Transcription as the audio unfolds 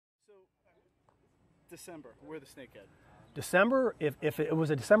December, where the snakehead? December, if it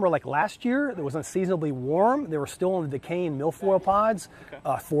was a December like last year, that was unseasonably warm, they were still in the decaying milfoil pods,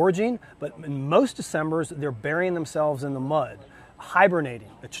 foraging, but in most Decembers, they're burying themselves in the mud, hibernating.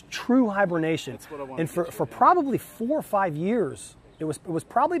 It's true hibernation. That's what I wanted and to for probably 4 or 5 years, it was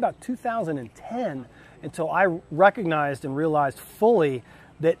probably about 2010 until I recognized and realized fully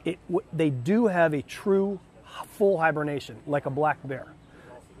that they do have a true full hibernation, like a black bear.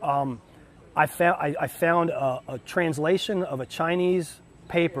 I found a translation of a Chinese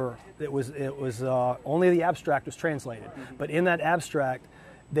paper that was only the abstract was translated, but in that abstract,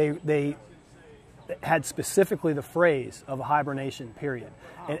 they had specifically the phrase of a hibernation period,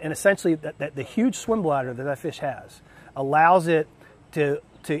 and essentially that the huge swim bladder that fish has allows it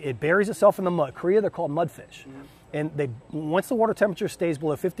it buries itself in the mud. Korea, they're called mudfish. And once the water temperature stays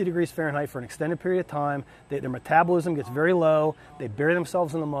below 50 degrees Fahrenheit for an extended period of time, their metabolism gets very low, they bury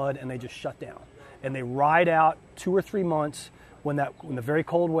themselves in the mud, and they just shut down. And they ride out 2 or 3 months when the very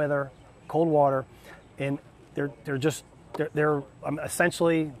cold water, and they're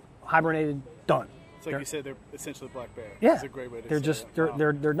essentially hibernated, done. It's like you said, they're essentially black bear. Yeah, that's a great way to they're say just it.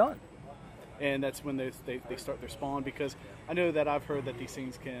 they're done. And that's when they start their spawn, because I know that I've heard that these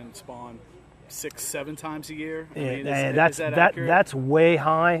things can spawn 6-7 times a year. I mean, is that accurate? That's way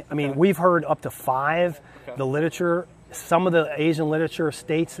high. I mean, we've heard up to 5. The literature, some of the Asian literature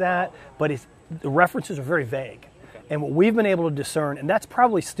states that, but the references are very vague. And what we've been able to discern, and that's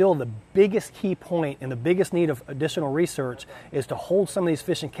probably still the biggest key point and the biggest need of additional research, is to hold some of these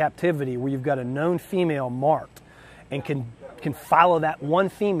fish in captivity where you've got a known female marked and can follow that one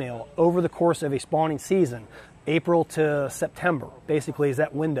female over the course of a spawning season, April to September, basically is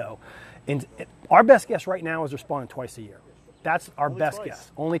that window. And our best guess right now is they're spawning twice a year. That's our best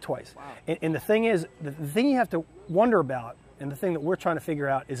guess, only twice. Wow. And the thing is, the thing you have to wonder about, and the thing that we're trying to figure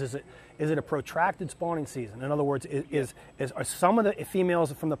out is it a protracted spawning season? In other words, are some of the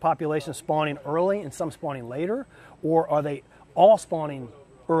females from the population spawning early and some spawning later, or are they all spawning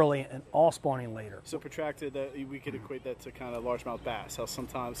early and all spawning later? So protracted, we could equate that to kind of largemouth bass. How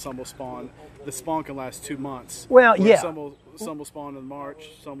sometimes some will spawn, the spawn can last 2 months. Well, yeah. Some will spawn in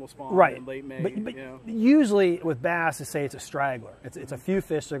March, some will spawn in late May. But usually with bass, they say it's a straggler. It's a few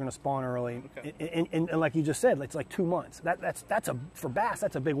fish that are going to spawn early, and like you just said, it's like 2 months. For bass,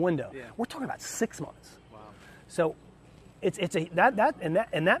 that's a big window. Yeah. We're talking about 6 months. Wow. So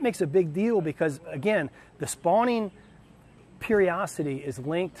that makes a big deal because again, the spawning periodicity is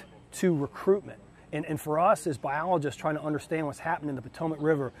linked to recruitment. And for us as biologists trying to understand what's happening in the Potomac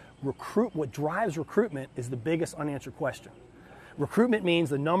River, what drives recruitment is the biggest unanswered question. Recruitment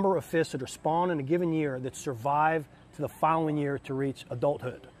means the number of fish that are spawned in a given year that survive to the following year to reach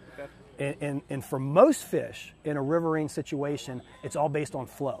adulthood. Okay. And for most fish in a riverine situation, it's all based on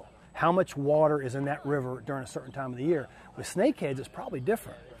flow. How much water is in that river during a certain time of the year. With snakeheads, it's probably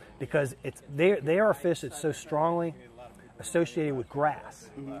different because they are a fish that's so strongly associated with grass,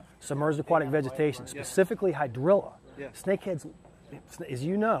 submerged aquatic vegetation, specifically hydrilla. Snakeheads, as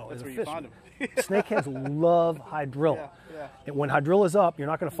you know, as a fisherman, snakeheads love hydrilla. And when hydrilla is up, you're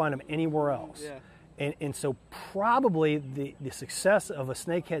not going to find them anywhere else. And so probably the success of a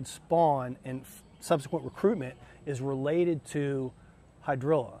snakehead spawn and subsequent recruitment is related to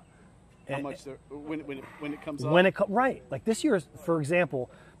hydrilla. How much when it comes up? Right. Like this year, for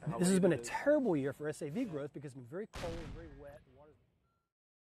example, this has been a terrible year for SAV growth because it's been very cold and very